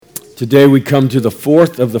Today we come to the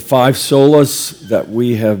fourth of the five solas that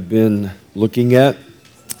we have been looking at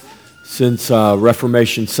since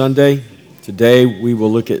Reformation Sunday. Today we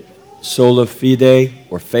will look at Sola Fide,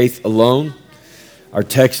 or faith alone. Our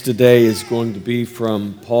text today is going to be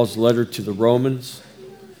from Paul's letter to the Romans,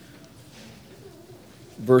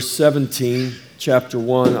 verse 17, chapter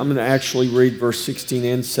 1. I'm going to actually read verse 16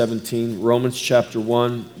 and 17. Romans chapter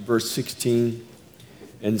 1, verse 16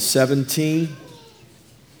 and 17.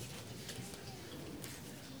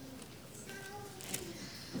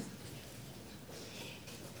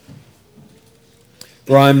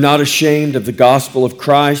 For I am not ashamed of the gospel of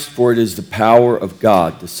Christ, for it is the power of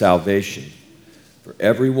God to salvation for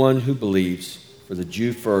everyone who believes, for the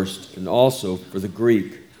Jew first, and also for the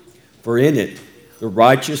Greek. For in it the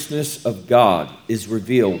righteousness of God is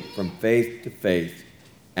revealed from faith to faith,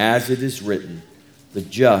 as it is written, the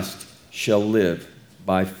just shall live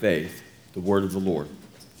by faith. The word of the Lord.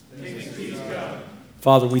 Thanks be to God.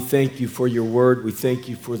 Father, we thank you for your word. We thank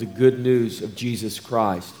you for the good news of Jesus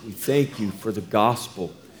Christ. We thank you for the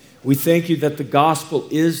gospel. We thank you that the gospel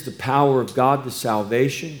is the power of God to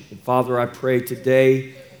salvation. And Father, I pray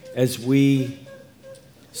today as we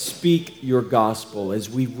speak your gospel, as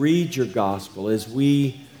we read your gospel, as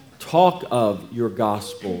we talk of your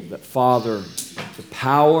gospel, that Father, the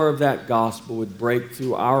power of that gospel would break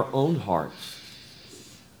through our own hearts.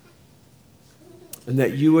 And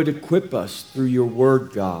that you would equip us through your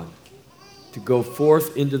word, God, to go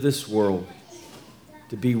forth into this world,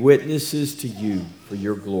 to be witnesses to you for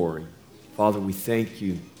your glory. Father, we thank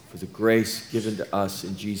you for the grace given to us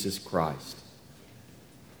in Jesus Christ.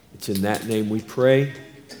 It's in that name we pray.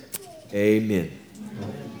 Amen.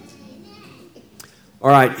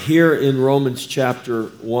 All right, here in Romans chapter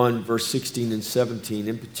 1, verse 16 and 17,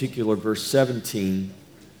 in particular verse 17,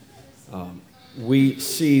 we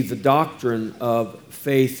see the doctrine of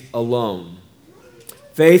faith alone.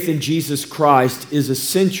 Faith in Jesus Christ is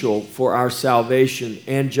essential for our salvation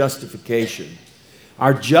and justification.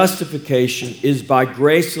 Our justification is by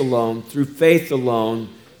grace alone, through faith alone,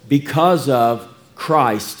 because of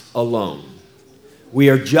Christ alone. We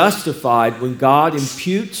are justified when God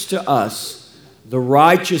imputes to us the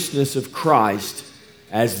righteousness of Christ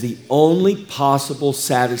as the only possible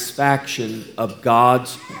satisfaction of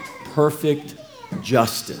God's perfect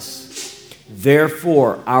justice.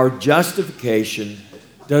 Therefore, our justification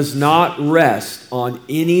does not rest on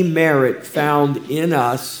any merit found in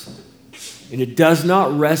us, and it does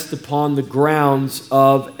not rest upon the grounds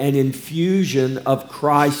of an infusion of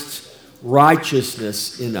Christ's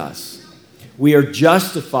righteousness in us. We are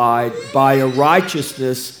justified by a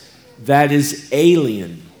righteousness that is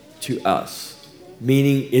alien to us,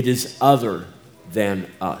 meaning it is other than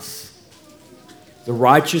us. The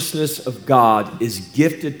righteousness of God is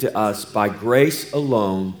gifted to us by grace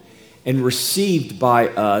alone and received by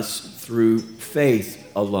us through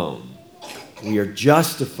faith alone. We are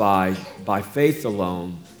justified by faith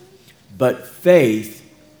alone, but faith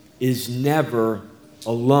is never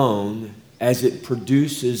alone as it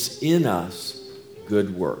produces in us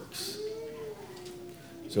good works.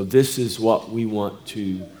 So this is what we want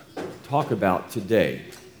to talk about today.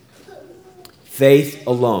 Faith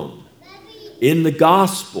alone. In the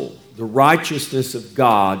gospel, the righteousness of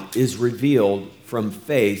God is revealed from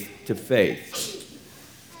faith to faith.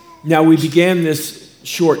 Now, we began this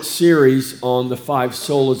short series on the five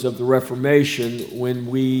solas of the Reformation when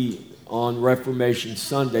we, on Reformation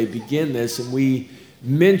Sunday, begin this, and we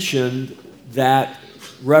mentioned that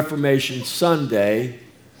Reformation Sunday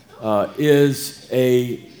is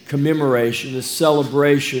a commemoration, a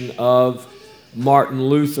celebration of Martin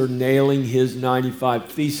Luther nailing his 95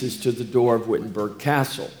 Theses to the door of Wittenberg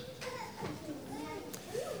Castle.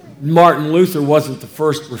 Martin Luther wasn't the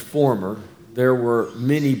first reformer. There were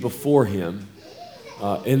many before him,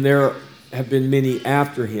 and there have been many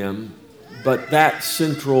after him. But that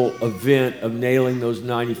central event of nailing those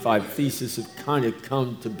 95 Theses have kind of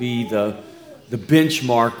come to be the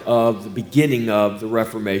benchmark of the beginning of the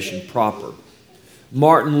Reformation proper.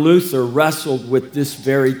 Martin Luther wrestled with this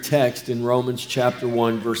very text in Romans chapter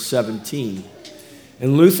 1, verse 17.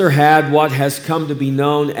 And Luther had what has come to be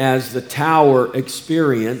known as the Tower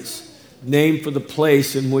experience, named for the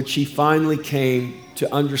place in which he finally came to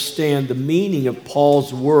understand the meaning of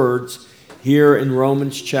Paul's words here in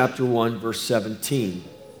Romans chapter 1, verse 17.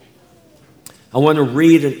 I want to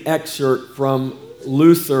read an excerpt from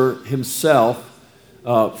Luther himself,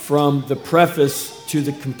 from the preface to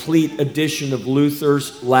the complete edition of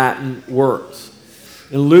Luther's Latin works.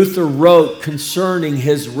 And Luther wrote concerning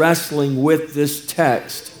his wrestling with this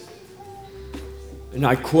text, And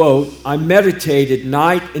I quote, "I meditated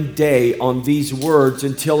night and day on these words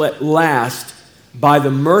until at last, by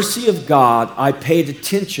the mercy of God, I paid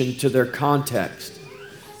attention to their context.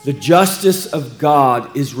 The justice of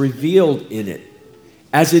God is revealed in it.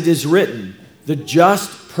 As it is written, the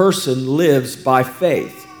just person lives by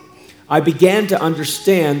faith. I began to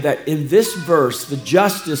understand that in this verse, the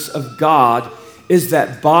justice of God is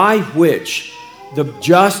that by which the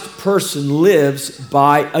just person lives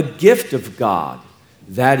by a gift of God,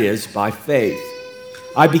 that is, by faith.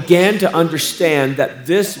 I began to understand that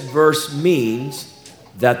this verse means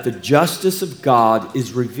that the justice of God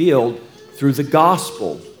is revealed through the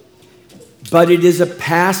gospel, but it is a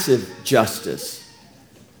passive justice,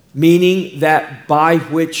 meaning that by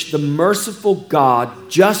which the merciful God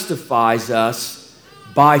justifies us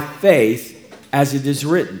by faith, as it is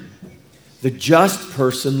written, the just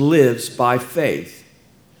person lives by faith.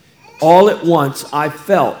 All at once I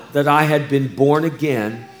felt that I had been born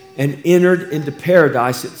again and entered into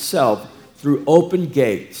paradise itself through open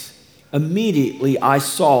gates. Immediately I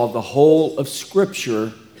saw the whole of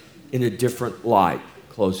Scripture in a different light,"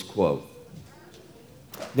 close quote.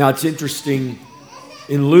 Now it's interesting,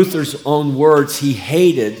 in Luther's own words, he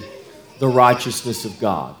hated the righteousness of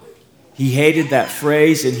God. He hated that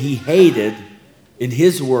phrase, and he hated, in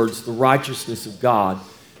his words, the righteousness of God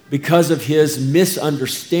because of his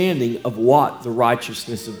misunderstanding of what the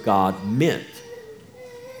righteousness of God meant.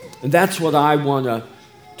 And that's what I want to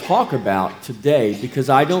talk about today, because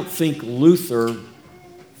I don't think Luther,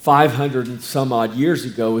 500 and some odd years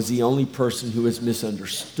ago, is the only person who has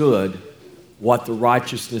misunderstood what the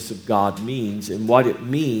righteousness of God means and what it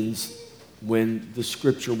means when the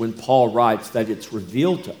Scripture, when Paul writes that it's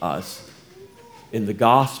revealed to us in the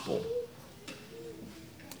gospel.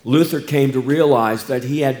 Luther came to realize that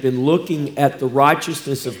he had been looking at the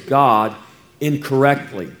righteousness of God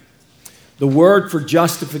incorrectly. The word for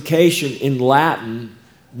justification in Latin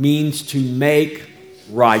means to make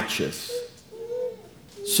righteous,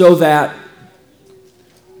 so that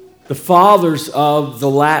the fathers of the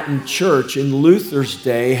Latin church in Luther's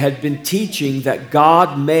day had been teaching that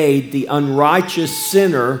God made the unrighteous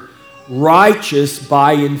sinner righteous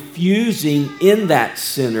by infusing in that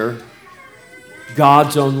sinner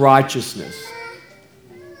God's own righteousness.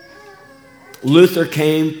 Luther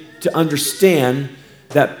came to understand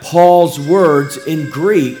that Paul's words in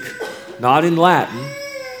Greek, not in Latin,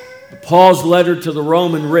 Paul's letter to the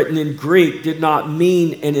Roman written in Greek did not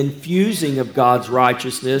mean an infusing of God's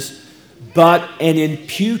righteousness, but an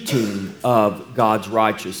imputing of God's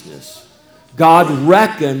righteousness. God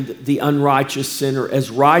reckoned the unrighteous sinner as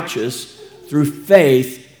righteous through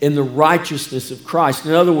faith in the righteousness of Christ.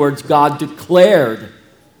 In other words, God declared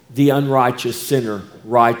the unrighteous sinner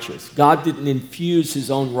righteous. God didn't infuse his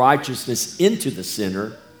own righteousness into the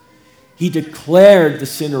sinner. He declared the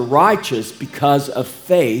sinner righteous because of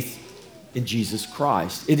faith in Jesus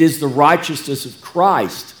Christ. It is the righteousness of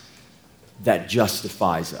Christ that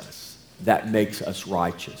justifies us, that makes us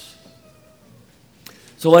righteous.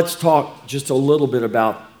 So let's talk just a little bit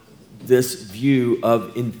about this view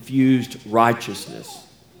of infused righteousness.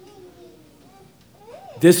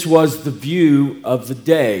 This was the view of the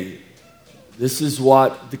day. This is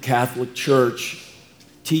what the Catholic Church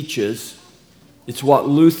teaches. It's what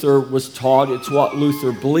Luther was taught. It's what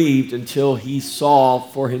Luther believed until he saw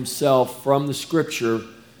for himself from the Scripture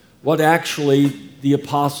what actually the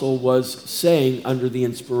apostle was saying under the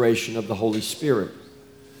inspiration of the Holy Spirit.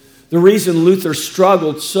 The reason Luther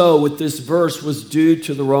struggled so with this verse was due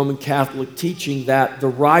to the Roman Catholic teaching that the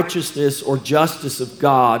righteousness or justice of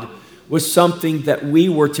God was something that we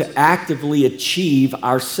were to actively achieve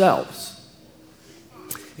ourselves.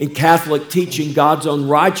 In Catholic teaching, God's own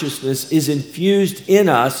righteousness is infused in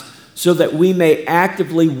us so that we may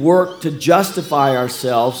actively work to justify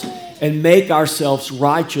ourselves and make ourselves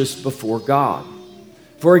righteous before God.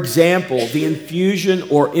 For example, the infusion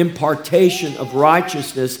or impartation of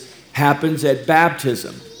righteousness happens at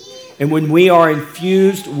baptism. And when we are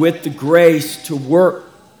infused with the grace to work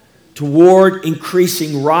toward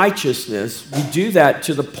increasing righteousness, we do that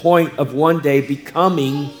to the point of one day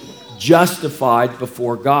becoming justified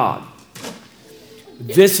before God.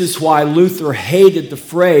 This is why Luther hated the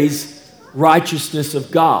phrase righteousness of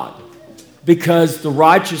God, because the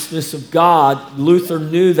righteousness of God, Luther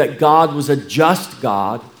knew that God was a just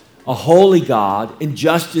God, a holy God, and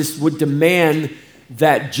justice would demand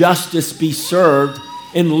that justice be served.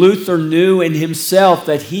 And Luther knew in himself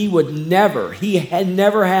that he would never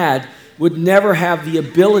have the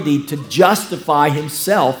ability to justify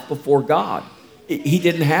himself before God. He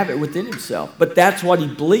didn't have it within himself. But that's what he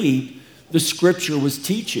believed the Scripture was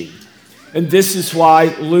teaching. And this is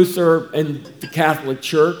why Luther and the Catholic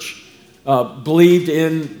Church believed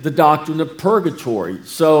in the doctrine of purgatory.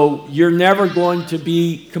 So you're never going to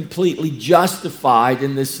be completely justified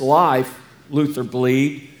in this life, Luther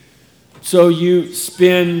believed. So you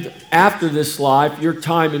spend, after this life, your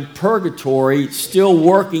time in purgatory still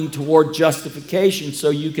working toward justification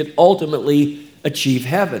so you can ultimately achieve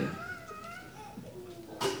heaven.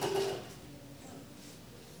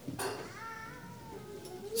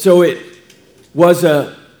 So it was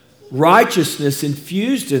a righteousness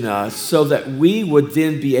infused in us so that we would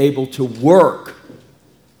then be able to work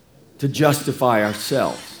to justify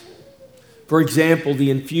ourselves. For example,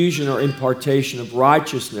 the infusion or impartation of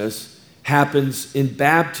righteousness happens in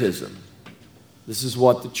baptism. This is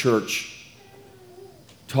what the church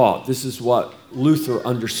taught. This is what Luther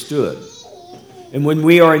understood. And when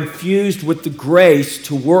we are infused with the grace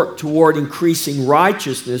to work toward increasing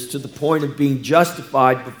righteousness to the point of being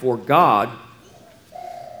justified before God,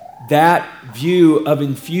 that view of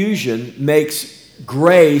infusion makes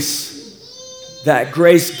grace, that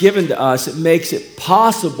grace given to us, it makes it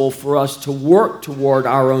possible for us to work toward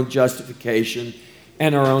our own justification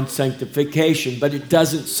and our own sanctification, but it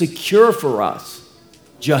doesn't secure for us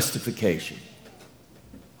justification.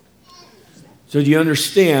 So do you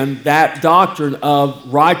understand that doctrine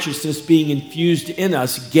of righteousness being infused in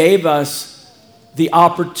us gave us the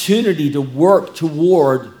opportunity to work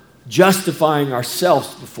toward justifying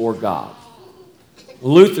ourselves before God?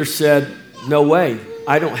 Luther said, no way,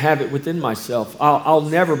 I don't have it within myself. I'll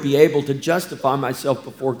never be able to justify myself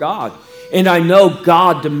before God. And I know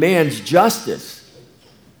God demands justice.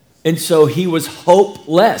 And so he was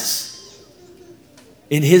hopeless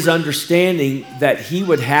in his understanding that he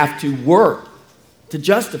would have to work to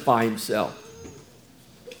justify himself.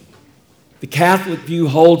 The Catholic view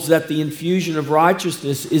holds that the infusion of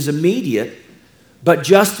righteousness is immediate, but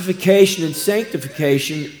justification and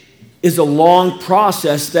sanctification is a long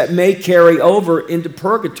process that may carry over into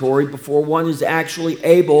purgatory before one is actually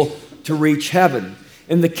able to reach heaven.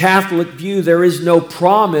 In the Catholic view, there is no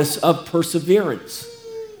promise of perseverance.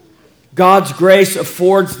 God's grace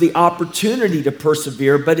affords the opportunity to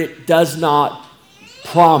persevere, but it does not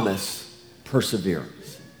promise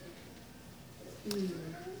perseverance.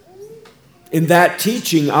 In that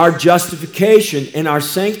teaching, our justification and our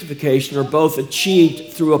sanctification are both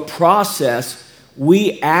achieved through a process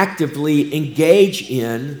we actively engage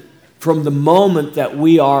in from the moment that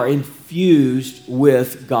we are infused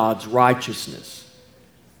with God's righteousness.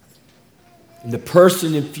 And the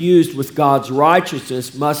person infused with God's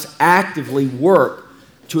righteousness must actively work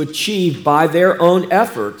to achieve by their own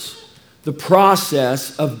efforts the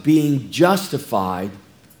process of being justified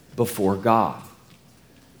before God.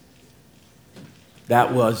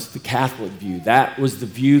 That was the Catholic view. That was the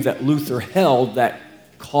view that Luther held that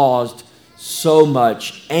caused so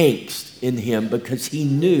much angst in him because he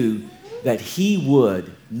knew that he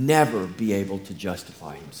would never be able to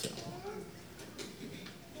justify himself.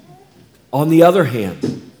 On the other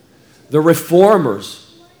hand, the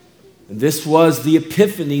Reformers, and this was the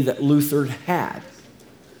epiphany that Luther had,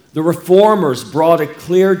 the Reformers brought a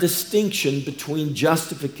clear distinction between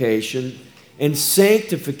justification and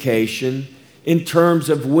sanctification in terms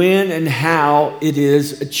of when and how it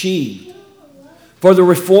is achieved. For the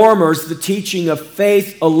Reformers, the teaching of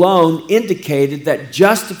faith alone indicated that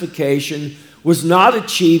justification was not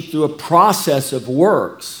achieved through a process of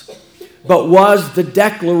works, but was the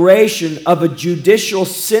declaration of a judicial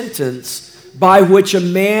sentence by which a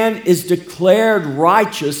man is declared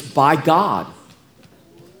righteous by God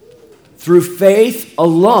through faith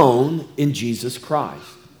alone in Jesus Christ.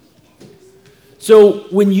 So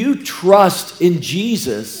when you trust in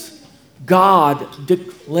Jesus, God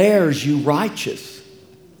declares you righteous.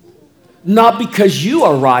 Not because you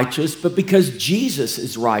are righteous, but because Jesus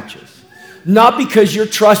is righteous. Not because you're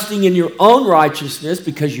trusting in your own righteousness,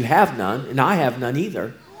 because you have none, and I have none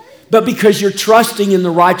either, but because you're trusting in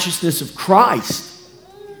the righteousness of Christ.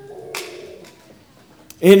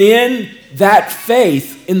 And in that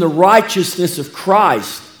faith, in the righteousness of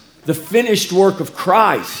Christ, the finished work of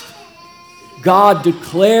Christ, God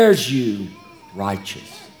declares you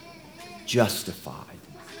righteous, justified.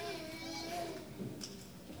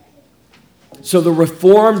 So the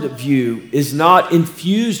Reformed view is not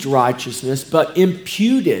infused righteousness, but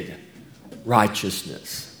imputed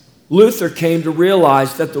righteousness. Luther came to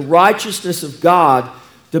realize that the righteousness of God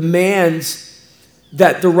demands,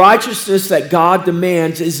 that the righteousness that God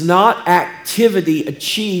demands is not activity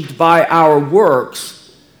achieved by our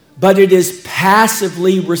works, but it is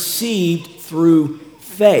passively received through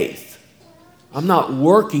faith. I'm not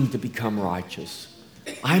working to become righteous.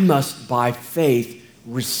 I must, by faith,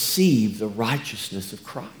 receive the righteousness of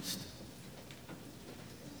Christ.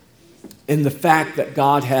 And the fact that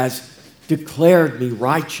God has declared me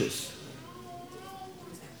righteous.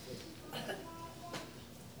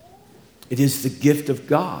 It is the gift of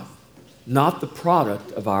God, not the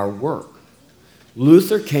product of our work.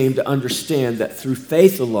 Luther came to understand that through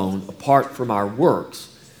faith alone, apart from our works,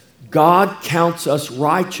 God counts us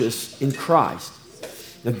righteous in Christ.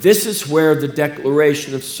 Now, this is where the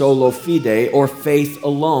declaration of Sola Fide, or faith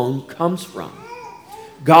alone, comes from.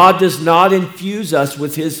 God does not infuse us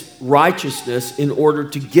with His righteousness in order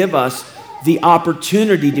to give us the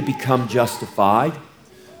opportunity to become justified.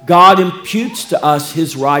 God imputes to us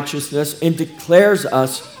His righteousness and declares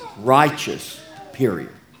us righteous,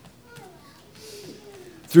 period.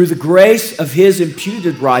 Through the grace of His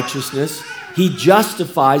imputed righteousness, He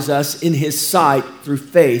justifies us in His sight through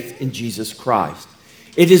faith in Jesus Christ.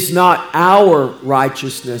 It is not our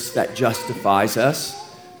righteousness that justifies us,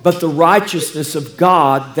 but the righteousness of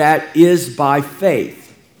God that is by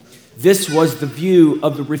faith. This was the view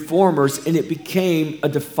of the Reformers, and it became a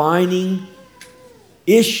defining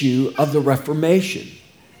issue of the Reformation.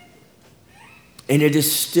 And it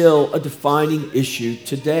is still a defining issue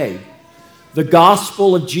today. The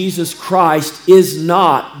gospel of Jesus Christ is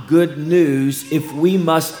not good news if we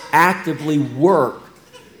must actively work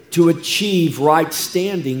to achieve right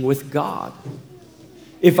standing with God.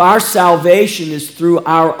 If our salvation is through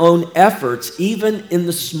our own efforts, even in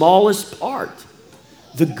the smallest part,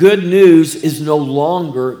 the good news is no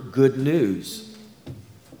longer good news.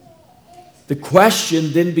 The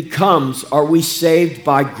question then becomes, are we saved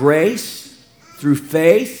by grace, through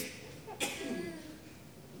faith?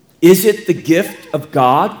 Is it the gift of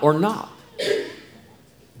God or not?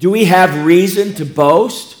 Do we have reason to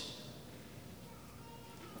boast?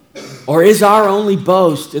 Or is our only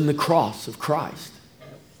boast in the cross of Christ?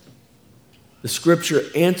 The Scripture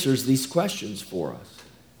answers these questions for us.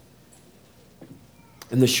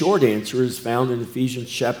 And the short answer is found in Ephesians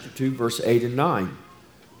chapter 2, verse 8 and 9,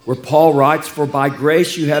 where Paul writes, "For by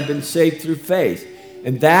grace you have been saved through faith,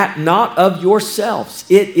 and that not of yourselves.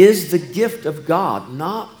 It is the gift of God,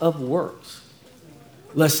 not of works,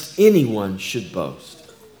 lest anyone should boast."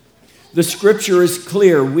 The Scripture is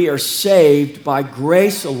clear. We are saved by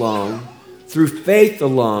grace alone, through faith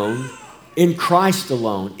alone, in Christ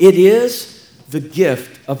alone. It is the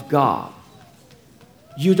gift of God.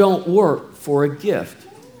 You don't work for a gift.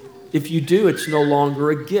 If you do, it's no longer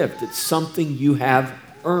a gift. It's something you have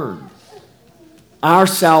earned. Our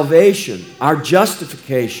salvation, our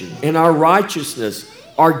justification, and our righteousness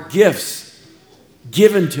are gifts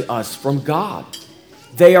given to us from God.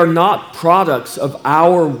 They are not products of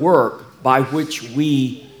our work by which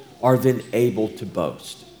we are then able to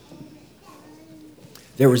boast.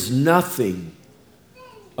 There is nothing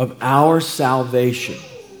of our salvation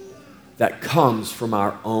that comes from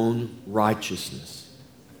our own righteousness,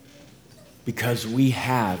 because we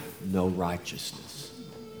have no righteousness.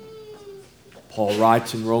 Paul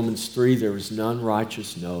writes in Romans 3, "There is none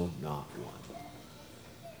righteous, no, not one."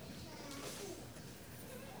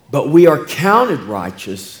 But we are counted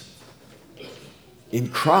righteous in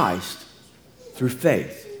Christ through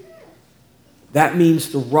faith. That means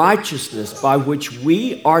the righteousness by which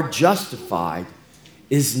we are justified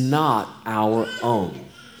is not our own.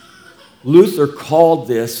 Luther called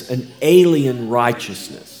this an alien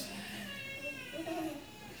righteousness.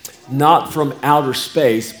 Not from outer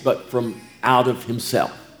space, but from out of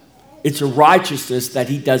himself. It's a righteousness that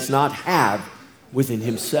he does not have within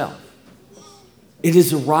himself. It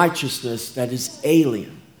is a righteousness that is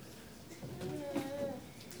alien.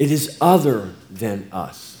 It is other than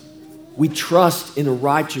us. We trust in a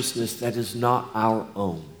righteousness that is not our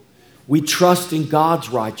own. We trust in God's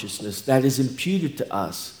righteousness that is imputed to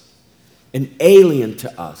us and alien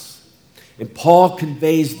to us. And Paul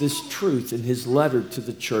conveys this truth in his letter to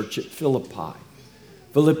the church at Philippi.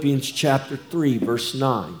 Philippians chapter 3, verse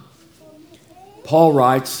 9. Paul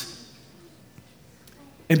writes,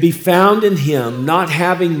 "And be found in him, not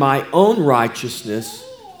having my own righteousness,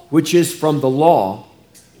 which is from the law,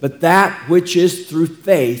 but that which is through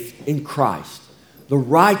faith in Christ, the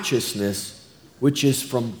righteousness which is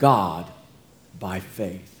from God by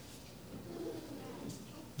faith."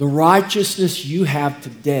 The righteousness you have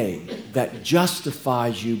today that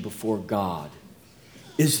justifies you before God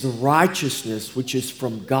is the righteousness which is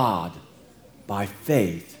from God by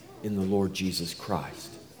faith in the Lord Jesus Christ.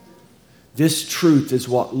 This truth is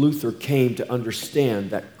what Luther came to understand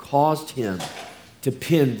that caused him to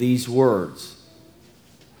pen these words.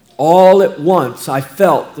 "All at once I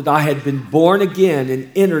felt that I had been born again and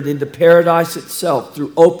entered into paradise itself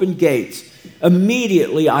through open gates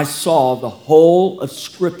immediately I saw the whole of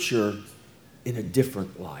Scripture in a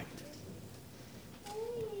different light.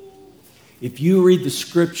 If you read the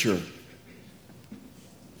Scripture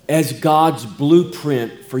as God's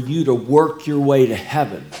blueprint for you to work your way to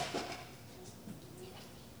heaven,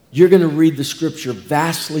 you're going to read the Scripture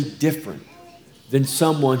vastly different than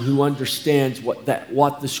someone who understands what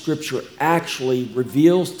the Scripture actually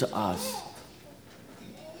reveals to us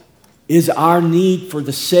is our need for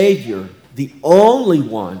the Savior, the only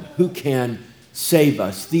one who can save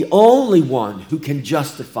us, the only one who can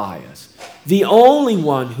justify us, the only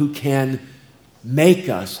one who can make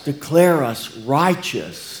us, declare us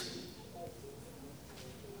righteous.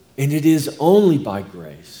 And it is only by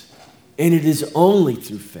grace, and it is only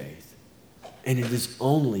through faith, and it is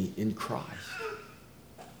only in Christ.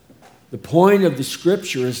 The point of the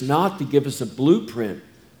Scripture is not to give us a blueprint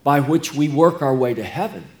by which we work our way to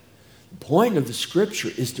heaven. The point of the Scripture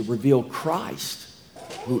is to reveal Christ,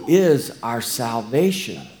 who is our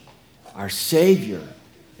salvation, our Savior,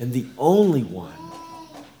 and the only one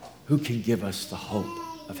who can give us the hope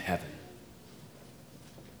of heaven.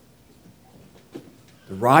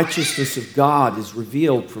 The righteousness of God is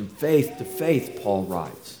revealed from faith to faith, Paul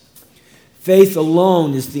writes. Faith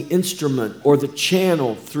alone is the instrument or the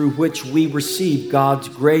channel through which we receive God's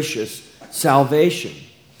gracious salvation.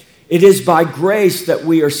 It is by grace that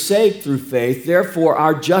we are saved through faith. Therefore,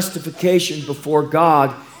 our justification before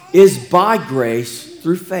God is by grace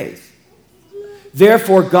through faith.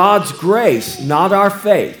 Therefore, God's grace, not our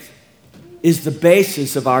faith, is the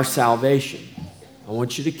basis of our salvation. I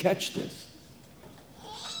want you to catch this.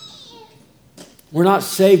 We're not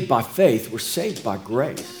saved by faith, we're saved by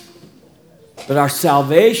grace. But our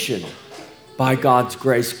salvation by God's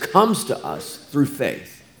grace comes to us through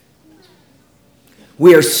faith.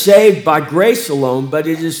 We are saved by grace alone, but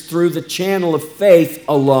it is through the channel of faith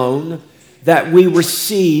alone that we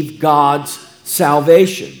receive God's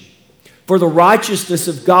salvation. For the righteousness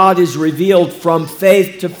of God is revealed from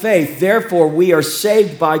faith to faith. Therefore, we are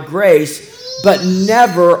saved by grace, but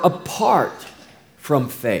never apart from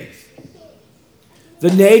faith.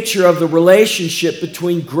 The nature of the relationship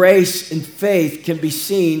between grace and faith can be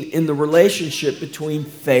seen in the relationship between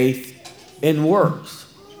faith and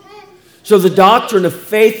works. So the doctrine of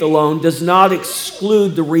faith alone does not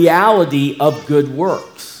exclude the reality of good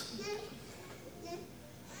works.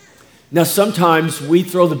 Now, sometimes we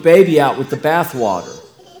throw the baby out with the bathwater.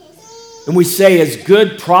 And we say, as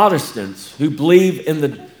good Protestants who believe in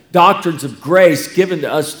the doctrines of grace given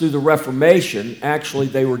to us through the Reformation, actually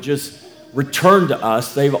they were just returned to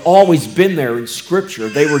us. They've always been there in Scripture.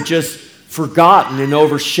 They were just forgotten and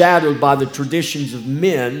overshadowed by the traditions of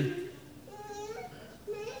men.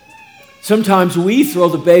 Sometimes we throw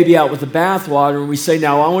the baby out with the bathwater and we say,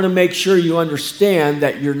 now I want to make sure you understand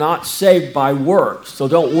that you're not saved by works, so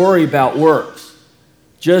don't worry about works.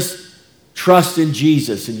 Just trust in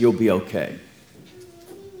Jesus and you'll be okay.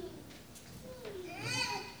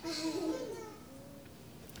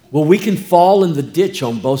 Well, we can fall in the ditch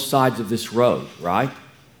on both sides of this road, right?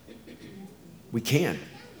 We can.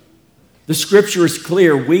 The Scripture is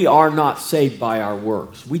clear. We are not saved by our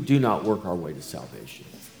works. We do not work our way to salvation.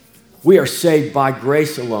 We are saved by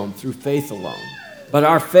grace alone, through faith alone. But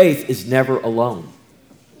our faith is never alone.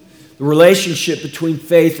 The relationship between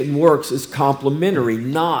faith and works is complementary,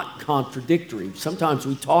 not contradictory. Sometimes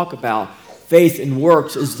we talk about faith and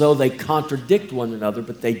works as though they contradict one another,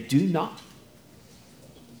 but they do not.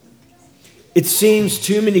 It seems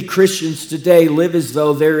too many Christians today live as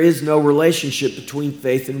though there is no relationship between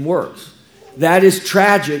faith and works. That is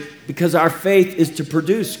tragic because our faith is to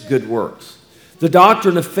produce good works. The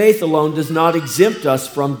doctrine of faith alone does not exempt us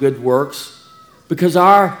from good works because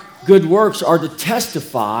our good works are to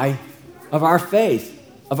testify of our faith,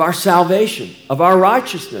 of our salvation, of our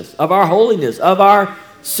righteousness, of our holiness, of our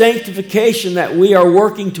sanctification that we are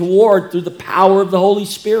working toward through the power of the Holy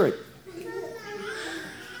Spirit.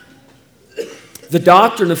 The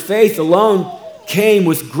doctrine of faith alone came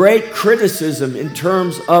with great criticism in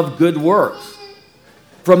terms of good works.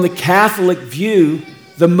 From the Catholic view,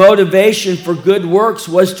 the motivation for good works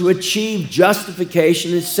was to achieve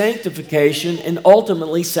justification and sanctification and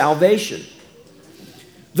ultimately salvation.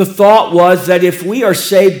 The thought was that if we are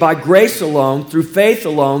saved by grace alone, through faith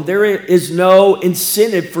alone, there is no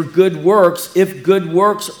incentive for good works if good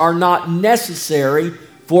works are not necessary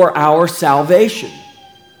for our salvation.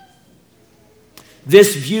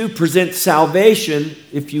 This view presents salvation,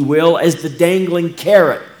 if you will, as the dangling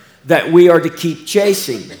carrot that we are to keep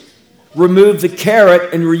chasing. Remove the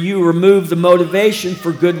carrot and you remove the motivation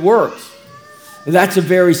for good works. That's a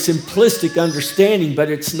very simplistic understanding, but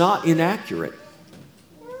it's not inaccurate.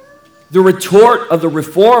 The retort of the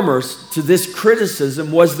reformers to this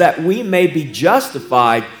criticism was that we may be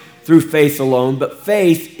justified through faith alone, but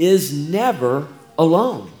faith is never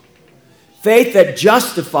alone. Faith that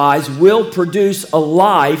justifies will produce a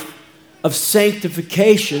life of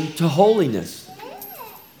sanctification to holiness.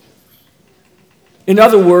 In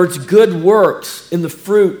other words, good works in the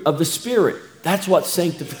fruit of the Spirit. That's what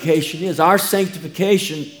sanctification is. Our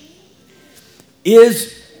sanctification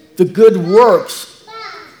is the good works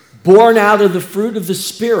born out of the fruit of the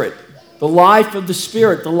Spirit. The life of the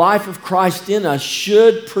Spirit, the life of Christ in us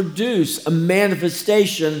should produce a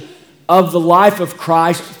manifestation of the life of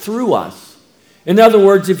Christ through us. In other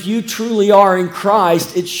words, if you truly are in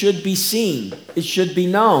Christ, it should be seen, it should be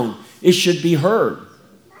known, it should be heard.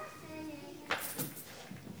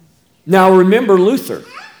 Now remember Luther.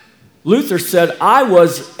 Luther said, I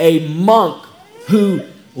was a monk who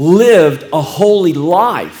lived a holy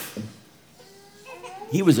life.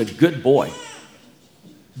 He was a good boy.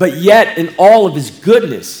 But yet, in all of his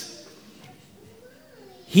goodness,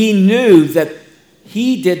 he knew that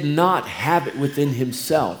he did not have it within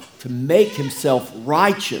himself to make himself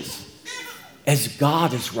righteous as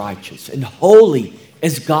God is righteous and holy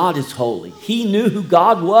as God is holy. He knew who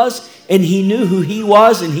God was and he knew who he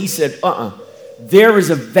was, and he said, there is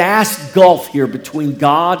a vast gulf here between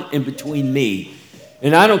God and between me.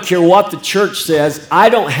 And I don't care what the church says, I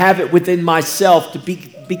don't have it within myself to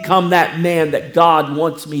become that man that God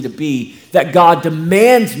wants me to be, that God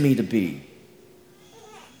demands me to be.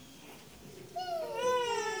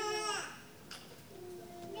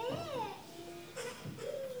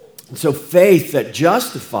 And so faith that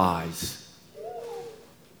justifies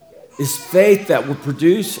is faith that will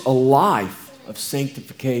produce a life of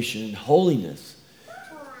sanctification and holiness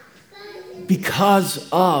because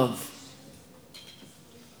of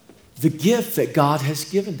the gift that God has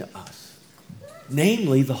given to us,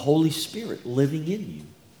 namely the Holy Spirit living in you.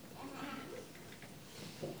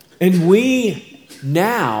 And we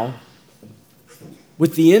now,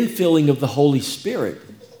 with the infilling of the Holy Spirit,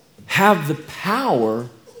 have the power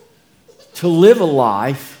to live a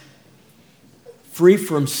life free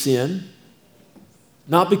from sin,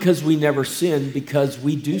 not because we never sin, because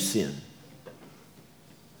we do sin.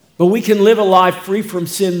 But we can live a life free from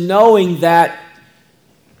sin knowing that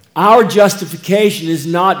our justification is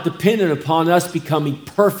not dependent upon us becoming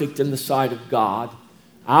perfect in the sight of God.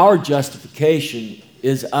 Our justification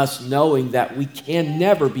is us knowing that we can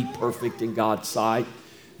never be perfect in God's sight.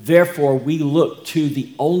 Therefore, we look to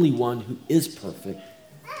the only one who is perfect,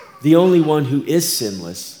 the only one who is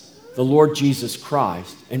sinless, the Lord Jesus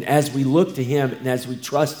Christ. And as we look to him and as we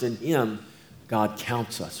trust in him, God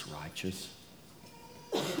counts us righteous.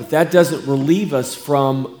 But that doesn't relieve us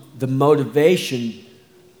from the motivation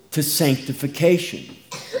to sanctification.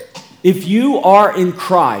 If you are in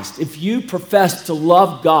Christ, if you profess to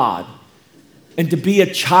love God and to be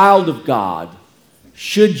a child of God,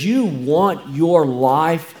 should you want your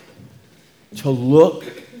life to look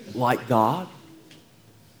like God?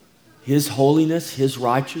 His holiness, his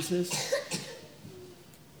righteousness?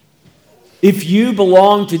 If you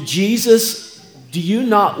belong to Jesus, do you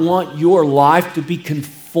not want your life to be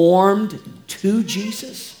conformed to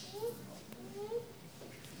Jesus?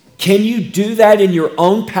 Can you do that in your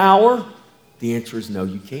own power? The answer is no,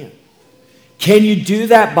 you can't. Can you do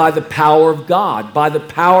that by the power of God, by the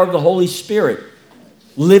power of the Holy Spirit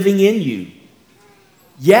living in you?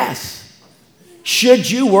 Yes. Should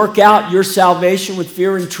you work out your salvation with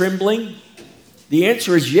fear and trembling? The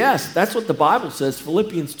answer is yes. That's what the Bible says,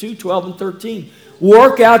 Philippians 2, 12 and 13.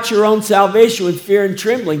 Work out your own salvation with fear and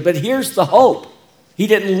trembling. But here's the hope. He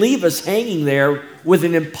didn't leave us hanging there with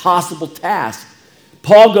an impossible task.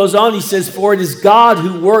 Paul goes on, he says, for it is God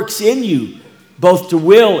who works in you, both to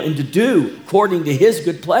will and to do, according to his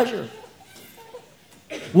good pleasure.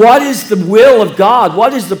 What is the will of God?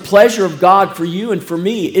 What is the pleasure of God for you and for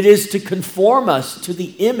me? It is to conform us to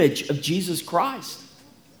the image of Jesus Christ.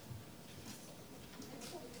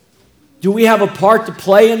 Do we have a part to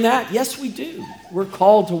play in that? Yes, we do. We're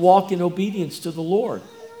called to walk in obedience to the Lord.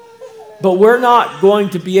 But we're not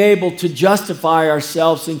going to be able to justify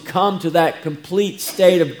ourselves and come to that complete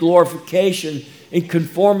state of glorification and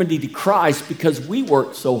conformity to Christ because we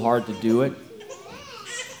worked so hard to do it.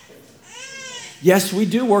 Yes, we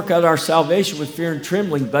do work out our salvation with fear and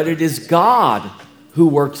trembling, but it is God who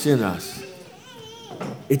works in us.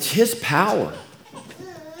 It's his power.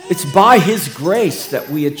 It's by his grace that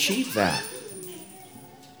we achieve that.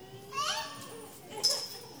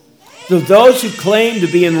 So those who claim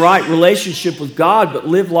to be in right relationship with God but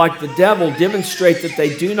live like the devil demonstrate that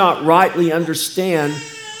they do not rightly understand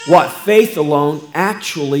what faith alone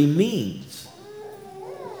actually means.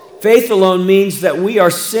 Faith alone means that we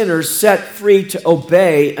are sinners set free to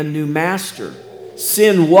obey a new master.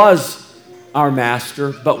 Sin was our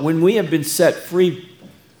master, but when we have been set free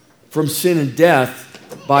from sin and death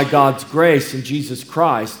by God's grace in Jesus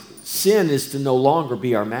Christ, sin is to no longer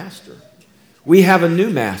be our master. We have a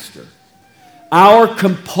new master. Our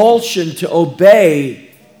compulsion to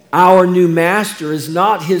obey our new master is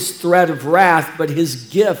not his threat of wrath, but his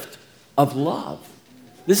gift of love.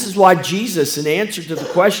 This is why Jesus, in answer to the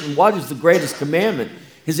question, what is the greatest commandment?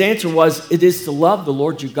 His answer was, it is to love the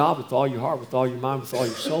Lord your God with all your heart, with all your mind, with all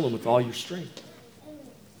your soul, and with all your strength.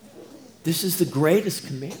 This is the greatest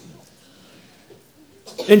commandment.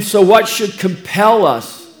 And so what should compel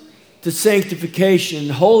us to sanctification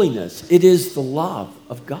and holiness? It is the love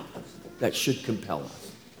of God that should compel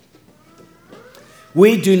us.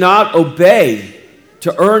 We do not obey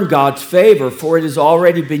to earn God's favor, for it has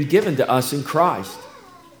already been given to us in Christ.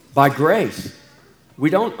 By grace. We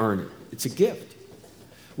don't earn it. It's a gift.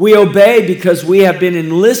 We obey because we have been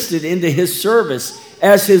enlisted into his service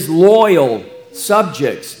as his loyal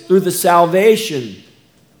subjects through the salvation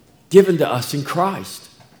given to us in Christ.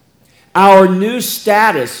 Our new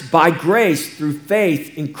status by grace through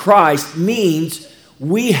faith in Christ means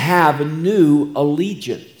we have a new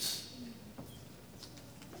allegiance.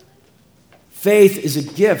 Faith is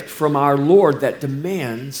a gift from our Lord that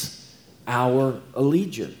demands our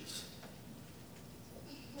allegiance.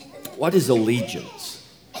 What is allegiance?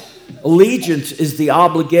 Allegiance is the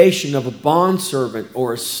obligation of a bondservant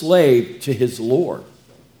or a slave to his Lord.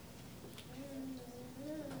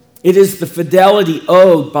 It is the fidelity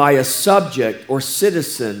owed by a subject or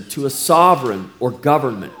citizen to a sovereign or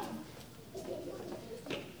government.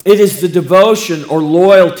 It is the devotion or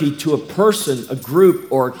loyalty to a person, a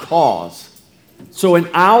group, or a cause. So in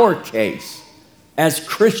our case, as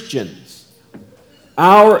Christians,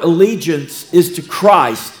 our allegiance is to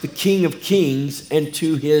Christ, the King of Kings, and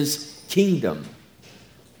to his kingdom.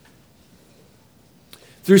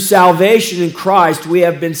 Through salvation in Christ, we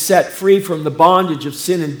have been set free from the bondage of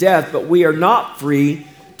sin and death, but we are not free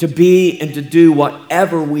to be and to do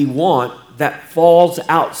whatever we want that falls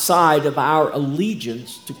outside of our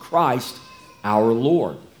allegiance to Christ, our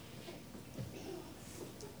Lord.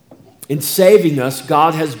 In saving us,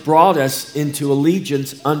 God has brought us into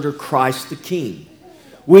allegiance under Christ the King.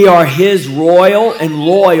 We are his royal and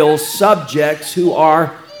loyal subjects who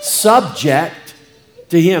are subject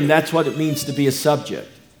to him. That's what it means to be a subject.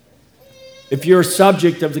 If you're a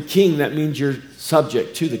subject of the king, that means you're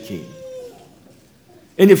subject to the king.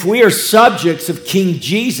 And if we are subjects of King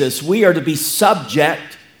Jesus, we are to be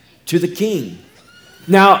subject to the king.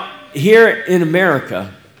 Now, here in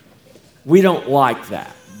America, we don't like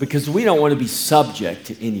that because we don't want to be subject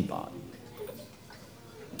to anybody.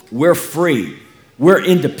 We're free. We're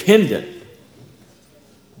independent.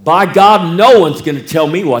 By God, no one's going to tell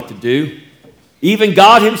me what to do, even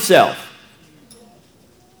God himself.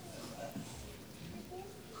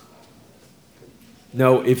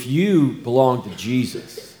 No, if you belong to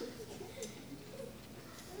Jesus,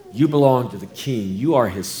 you belong to the King. You are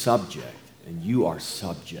his subject, and you are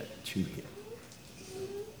subject to him.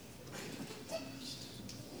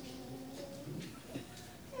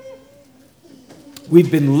 We've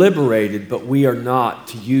been liberated, but we are not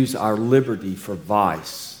to use our liberty for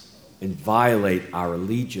vice and violate our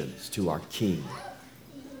allegiance to our King.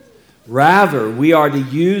 Rather, we are to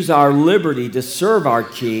use our liberty to serve our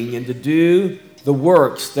King and to do the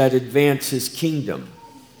works that advance his kingdom.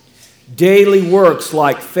 Daily works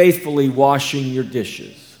like faithfully washing your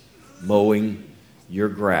dishes, mowing your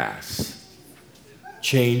grass,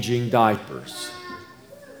 changing diapers,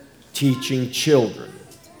 teaching children,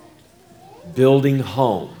 building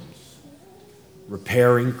homes,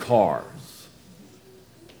 repairing cars,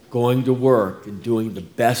 going to work and doing the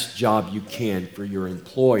best job you can for your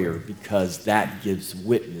employer because that gives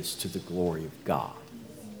witness to the glory of God.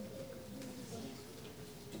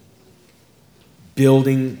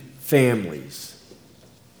 Building families,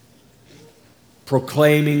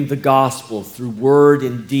 proclaiming the gospel through word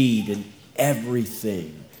and deed and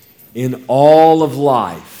everything in all of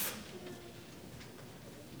life.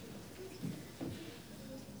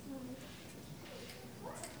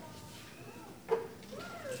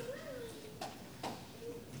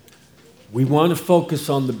 We want to focus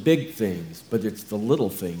on the big things, but it's the little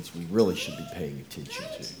things we really should be paying attention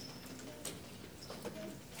to.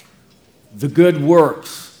 The good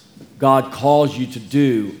works God calls you to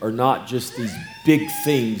do are not just these big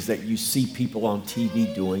things that you see people on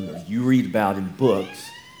TV doing or you read about in books.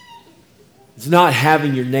 It's not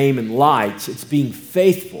having your name in lights. It's being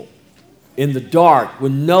faithful in the dark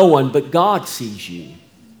when no one but God sees you.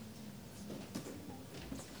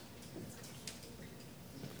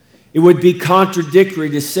 It would be contradictory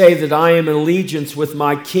to say that I am in allegiance with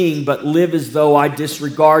my king, but live as though I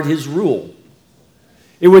disregard his rule.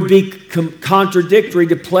 It would be contradictory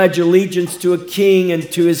to pledge allegiance to a king and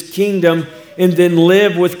to his kingdom and then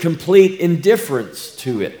live with complete indifference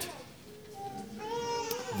to it,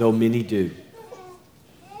 though many do.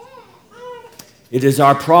 It is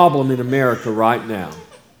our problem in America right now.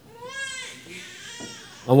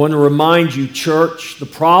 I want to remind you, church, the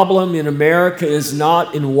problem in America is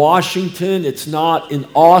not in Washington, it's not in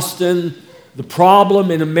Austin. The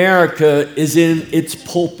problem in America is in its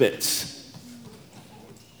pulpits.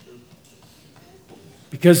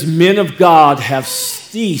 Because men of God have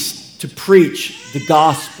ceased to preach the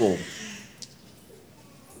gospel.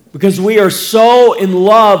 Because we are so in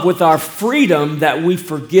love with our freedom that we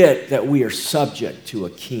forget that we are subject to a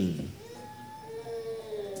king.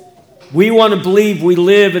 We want to believe we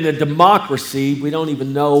live in a democracy. We don't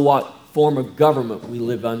even know what form of government we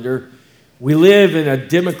live under. We live in a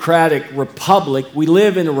democratic republic. We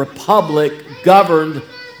live in a republic governed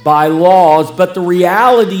by laws. But the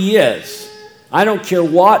reality is, I don't care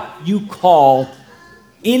what you call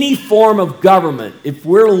any form of government, if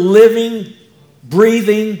we're living,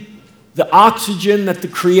 breathing the oxygen that the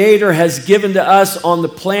Creator has given to us on the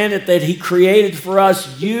planet that He created for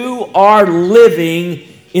us, you are living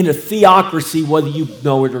in a theocracy, whether you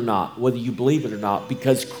know it or not, whether you believe it or not,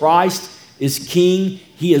 because Christ is King.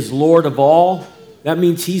 He is Lord of all. That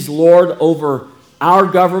means He's Lord over our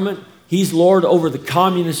government. He's Lord over the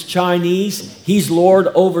communist Chinese. He's Lord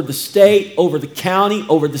over the state, over the county,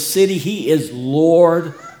 over the city. He is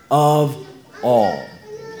Lord of all.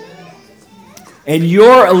 And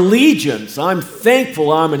your allegiance, I'm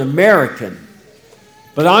thankful I'm an American,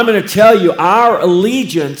 but I'm going to tell you, our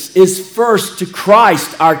allegiance is first to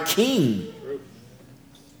Christ, our King.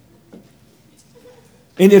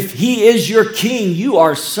 And if He is your King, you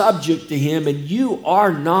are subject to Him, and you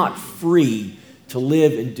are not free to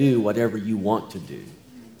live and do whatever you want to do.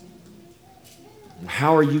 And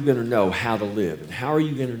how are you going to know how to live? And how are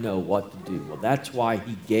you going to know what to do? Well, that's why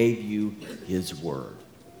He gave you His Word.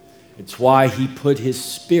 It's why He put His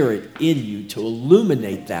Spirit in you to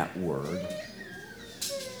illuminate that Word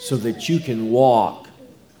so that you can walk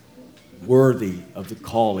worthy of the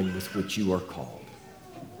calling with which you are called.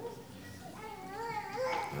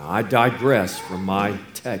 Now, I digress from my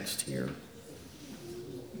text here.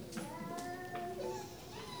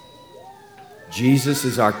 Jesus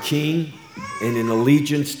is our King, and in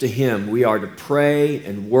allegiance to Him, we are to pray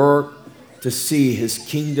and work to see His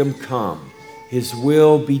kingdom come, His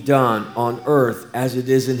will be done on earth as it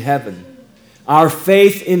is in heaven. Our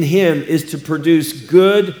faith in Him is to produce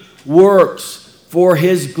good works for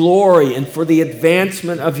His glory and for the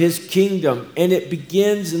advancement of His kingdom. And it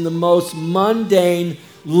begins in the most mundane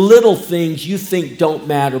little things you think don't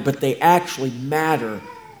matter, but they actually matter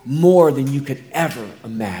more than you could ever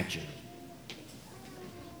imagine.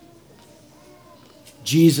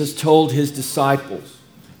 Jesus told His disciples,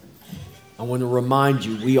 I want to remind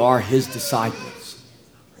you, we are His disciples.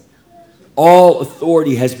 All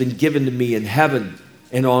authority has been given to me in heaven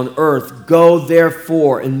and on earth. Go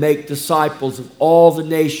therefore and make disciples of all the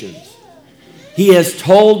nations. He has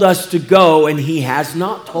told us to go, and He has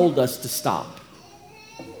not told us to stop.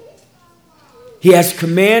 He has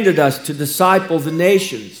commanded us to disciple the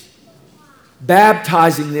nations,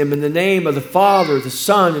 baptizing them in the name of the Father, the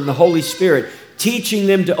Son, and the Holy Spirit, teaching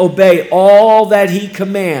them to obey all that He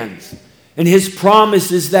commands. And His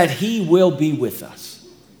promise is that He will be with us.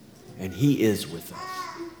 And He is with us.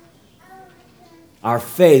 Our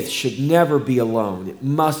faith should never be alone. It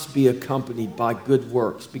must be accompanied by good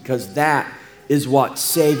works, because that is what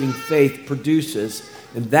saving faith produces.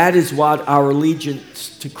 And that is what our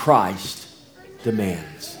allegiance to Christ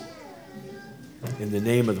demands. In the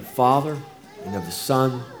name of the Father, and of the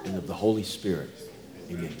Son, and of the Holy Spirit.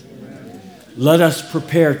 Amen. Let us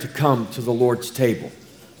prepare to come to the Lord's table.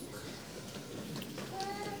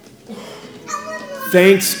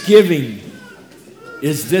 Thanksgiving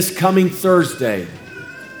is this coming Thursday,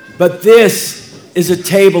 but this is a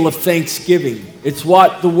table of thanksgiving. It's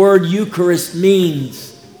what the word Eucharist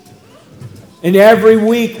means. And every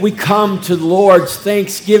week we come to the Lord's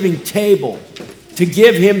Thanksgiving table to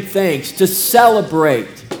give Him thanks, to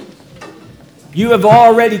celebrate. You have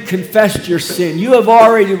already confessed your sin. You have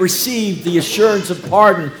already received the assurance of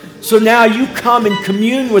pardon. So now you come and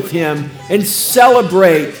commune with Him and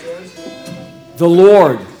celebrate the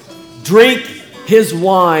Lord. Drink His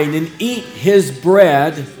wine and eat His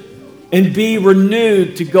bread and be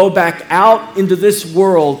renewed to go back out into this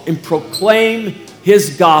world and proclaim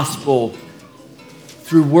His gospel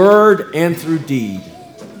through word and through deed.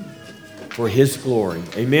 for His glory.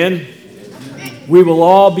 Amen? We will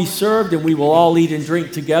all be served and we will all eat and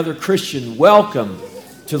drink together. Christian, welcome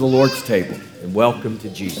to the Lord's table and welcome to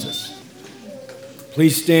Jesus.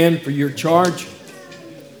 Please stand for your charge.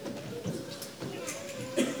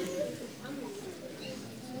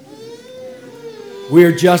 We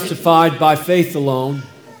are justified by faith alone,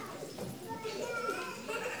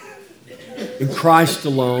 in Christ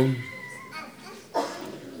alone,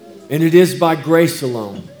 and it is by grace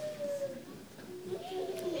alone.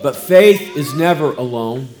 But faith is never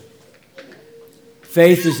alone.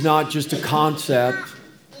 Faith is not just a concept,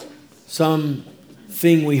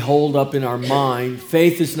 something we hold up in our mind.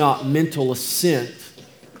 Faith is not mental assent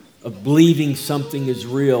of believing something is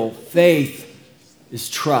real. Faith is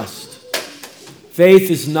trust.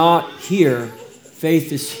 Faith is not here.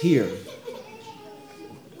 Faith is here.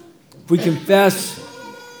 If we confess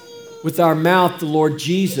with our mouth the Lord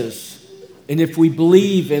Jesus, and if we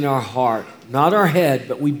believe in our heart, not our head,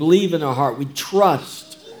 but we believe in our heart, we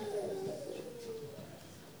trust.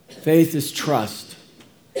 Faith is trust.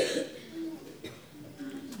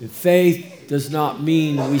 And faith does not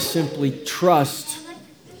mean we simply trust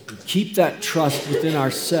and keep that trust within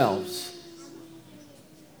ourselves.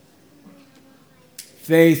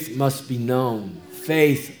 Faith must be known.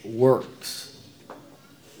 Faith works.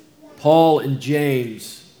 Paul and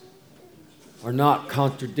James are not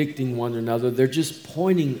contradicting one another. They're just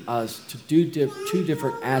pointing us to two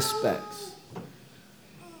different aspects.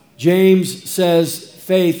 James says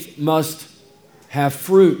faith must have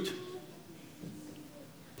fruit.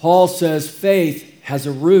 Paul says faith has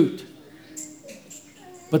a root.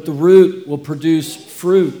 But the root will produce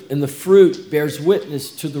fruit, and the fruit bears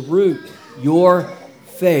witness to the root. Your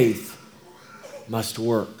faith must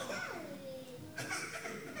work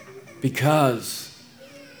because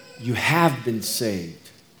you have been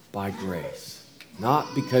saved by grace,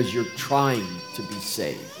 not because you're trying to be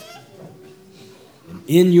saved. And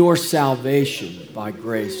in your salvation by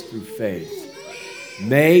grace through faith,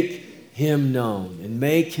 make Him known and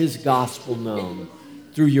make His gospel known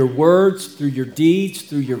through your words, through your deeds,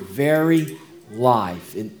 through your very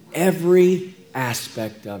life, in every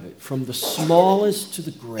aspect of it, from the smallest to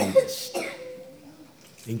the greatest,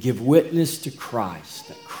 and give witness to Christ,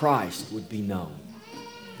 that Christ would be known,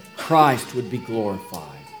 that Christ would be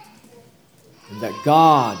glorified, and that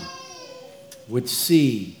God would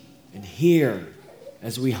see and hear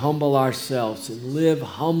as we humble ourselves and live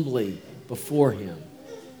humbly before Him,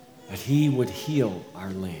 that He would heal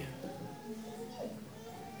our land.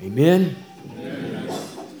 Amen? Amen.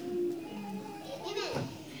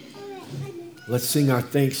 Let's sing our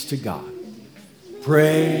thanks to God.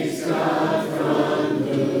 Praise God from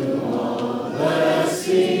whom all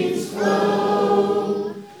blessings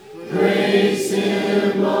flow. Praise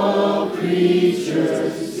Him, all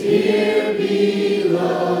creatures here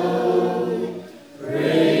below.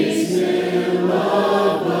 Praise Him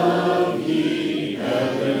above, ye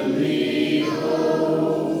heavenly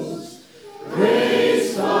hosts.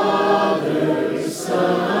 Praise Father,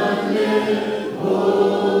 Son, and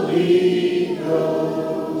Holy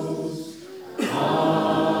Ghost.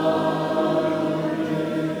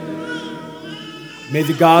 May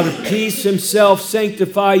the God of peace Himself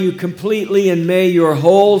sanctify you completely, and may your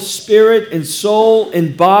whole spirit and soul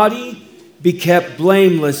and body be kept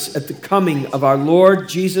blameless at the coming of our Lord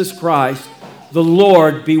Jesus Christ. The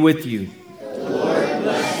Lord be with you.